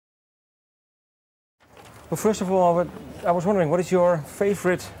Well, first of all, I was wondering, what is your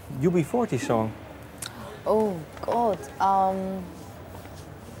favorite UB40 song? Oh God.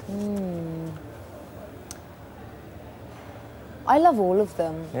 I love all of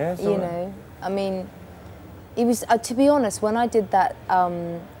them. Yeah, you know, I mean, it was to be honest, when I did that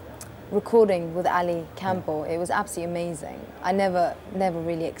recording with Ali Campbell, it was absolutely amazing. I never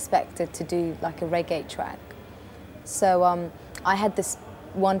really expected to do like a reggae track. So I had this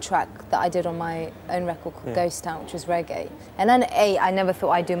one track that I did on my own record called Ghost Town, which was reggae. And then I never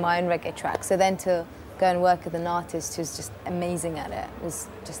thought I'd do my own reggae track. So then to go and work with an artist who's just amazing at it was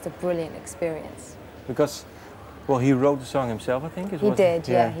just a brilliant experience. Because, well, he wrote the song himself, I think. He did,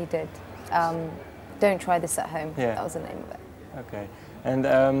 yeah, he did. Don't Try This at Home, that was the name of it. Okay.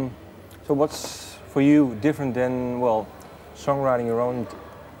 And so what's for you different than, well, songwriting your own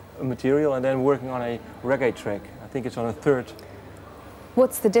material and then working on a reggae track? I think it's on a third.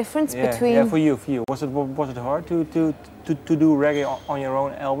 What's the difference between? Yeah, for you. Was it hard to do reggae on your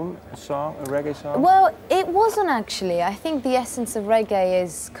own album, a reggae song? Well, it wasn't actually. I think the essence of reggae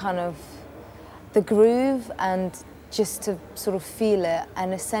is kind of the groove and just to sort of feel it.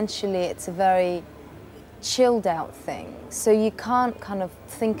 And essentially, it's a very chilled out thing. So you can't kind of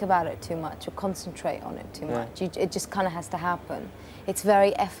think about it too much or concentrate on it too much. It just kind of has to happen. It's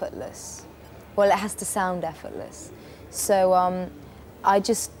very effortless. Well, it has to sound effortless. So. I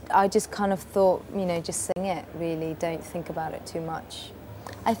just kind of thought, you know, just sing it, really, don't think about it too much.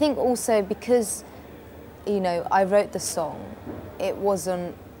 I think also because, you know, I wrote the song, there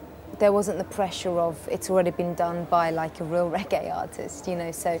wasn't the pressure of it's already been done by like a real reggae artist, you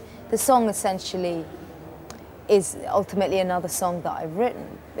know, so the song essentially is ultimately another song that I've written.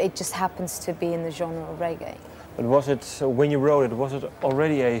 It just happens to be in the genre of reggae. But was it, so when you wrote it, was it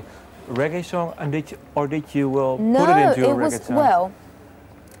already a reggae song, and did you put it into a reggae song? Well,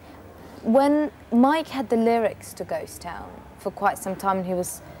 when Mike had the lyrics to Ghost Town for quite some time, he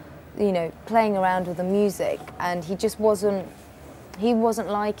was, you know, playing around with the music, and he just wasn't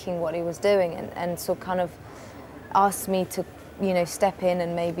liking what he was doing, and so kind of asked me to, you know, step in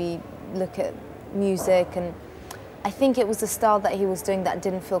and maybe look at music, and I think it was the style that he was doing that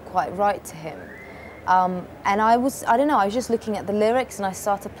didn't feel quite right to him. And I don't know, I was just looking at the lyrics and I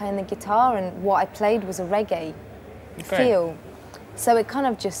started playing the guitar, and what I played was a reggae feel. So it kind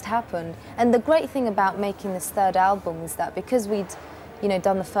of just happened. And the great thing about making this third album is that because we'd, you know,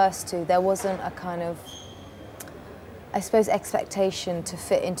 done the first two, there wasn't a kind of, I suppose, expectation to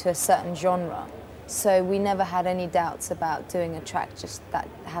fit into a certain genre. So we never had any doubts about doing a track just that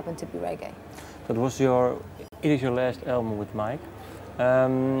happened to be reggae. So it is your last album with Mike.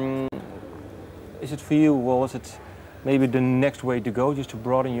 Is it for you, well, was it maybe the next way to go, just to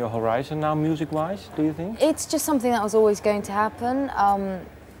broaden your horizon now, music-wise, do you think? It's just something that was always going to happen.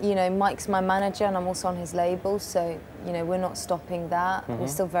 You know, Mike's my manager and I'm also on his label, so, you know, we're not stopping that. We're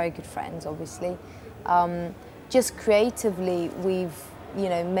still very good friends, obviously. Just creatively, we've, you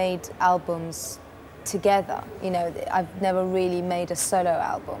know, made albums together. You know, I've never really made a solo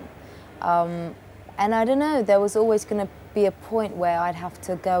album. And I don't know, there was always going to be a point where I'd have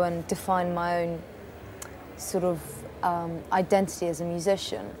to go and define my own sort of identity as a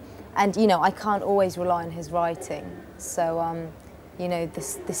musician. And, you know, I can't always rely on his writing. So, you know,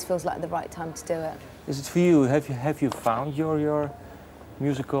 this feels like the right time to do it. Is it for you? Have you found your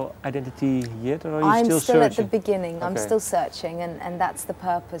musical identity yet, or are you still searching? I'm still at the beginning. Okay. I'm still searching, and that's the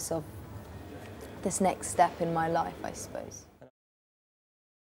purpose of this next step in my life, I suppose.